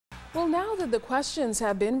Well, now that the questions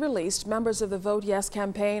have been released, members of the Vote Yes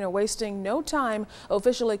campaign are wasting no time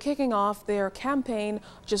officially kicking off their campaign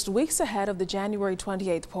just weeks ahead of the January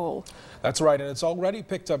 28th poll. That's right, and it's already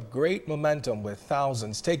picked up great momentum with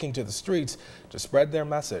thousands taking to the streets to spread their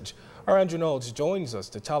message. Our Andrew Knowles joins us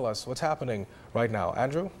to tell us what's happening right now.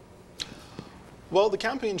 Andrew? Well, the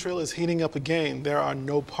campaign trail is heating up again. There are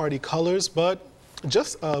no party colors, but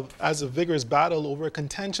just as a vigorous battle over a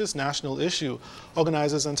contentious national issue.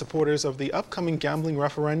 Organizers and supporters of the upcoming gambling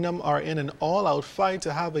referendum are in an all-out fight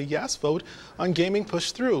to have a yes vote on gaming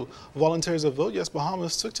pushed through. Volunteers of Vote Yes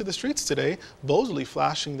Bahamas took to the streets today, boldly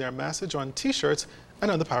flashing their message on T-shirts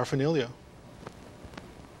and other paraphernalia.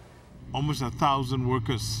 Almost 1,000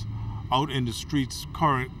 workers out in the streets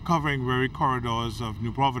covering very corridors of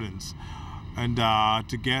New Providence, and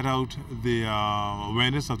to get out the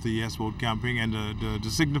awareness of the Yes Vote campaign and to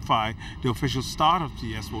signify the official start of the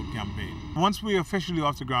Yes Vote campaign. Once we're officially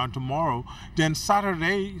off the ground tomorrow, then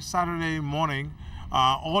Saturday morning,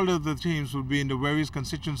 all of the teams will be in the various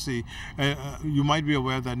constituency. You might be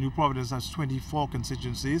aware that New Providence has 24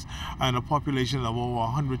 constituencies and a population of over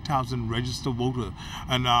 100,000 registered voters.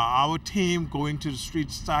 And our team going to the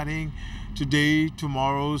streets starting today,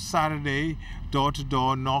 tomorrow, Saturday,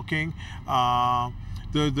 door-to-door knocking.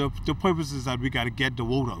 The purpose is that we got to get the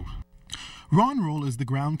vote out. Ron Roll is the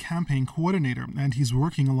ground campaign coordinator, and he's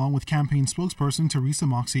working along with campaign spokesperson Teresa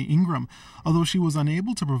Moxie Ingram. Although she was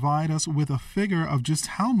unable to provide us with a figure of just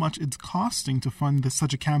how much it's costing to fund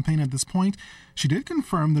such a campaign at this point, she did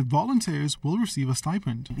confirm that volunteers will receive a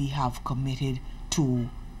stipend. We have committed to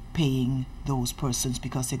paying those persons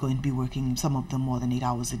because they're going to be working, some of them more than 8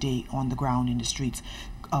 hours a day on the ground in the streets,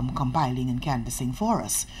 compiling and canvassing for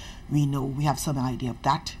us. We know we have some idea of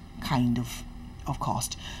that kind of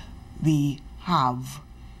cost. We have,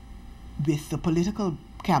 with the political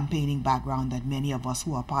campaigning background that many of us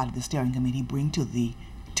who are part of the steering committee bring to the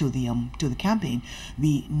campaign,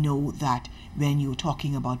 we know that when you're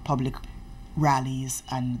talking about public rallies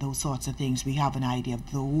and those sorts of things, we have an idea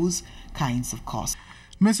of those kinds of costs.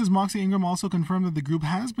 Mrs. Moxie Ingram also confirmed that the group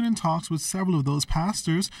has been in talks with several of those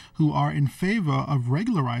pastors who are in favor of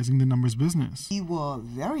regularizing the numbers business. We were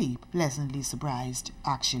very pleasantly surprised,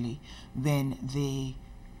 actually, when they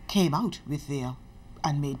came out with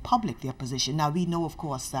and made public their position. Now, we know, of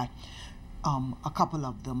course, that a couple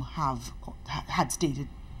of them had stated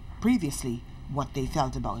previously what they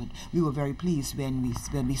felt about it. We were very pleased when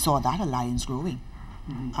we saw that alliance growing.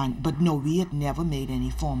 Mm-hmm. But no, we had never made any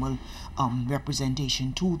formal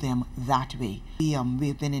representation to them that way.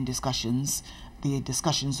 We've been in discussions. The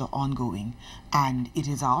discussions are ongoing, and it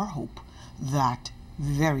is our hope that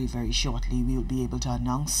very, very shortly we will be able to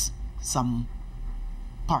announce some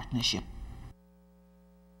partnership.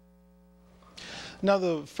 Now,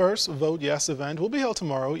 the first Vote Yes event will be held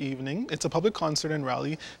tomorrow evening. It's a public concert and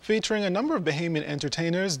rally featuring a number of Bahamian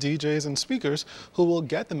entertainers, DJs, and speakers who will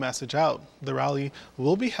get the message out. The rally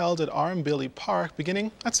will be held at R. M. Bailey Park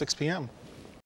beginning at 6 p.m.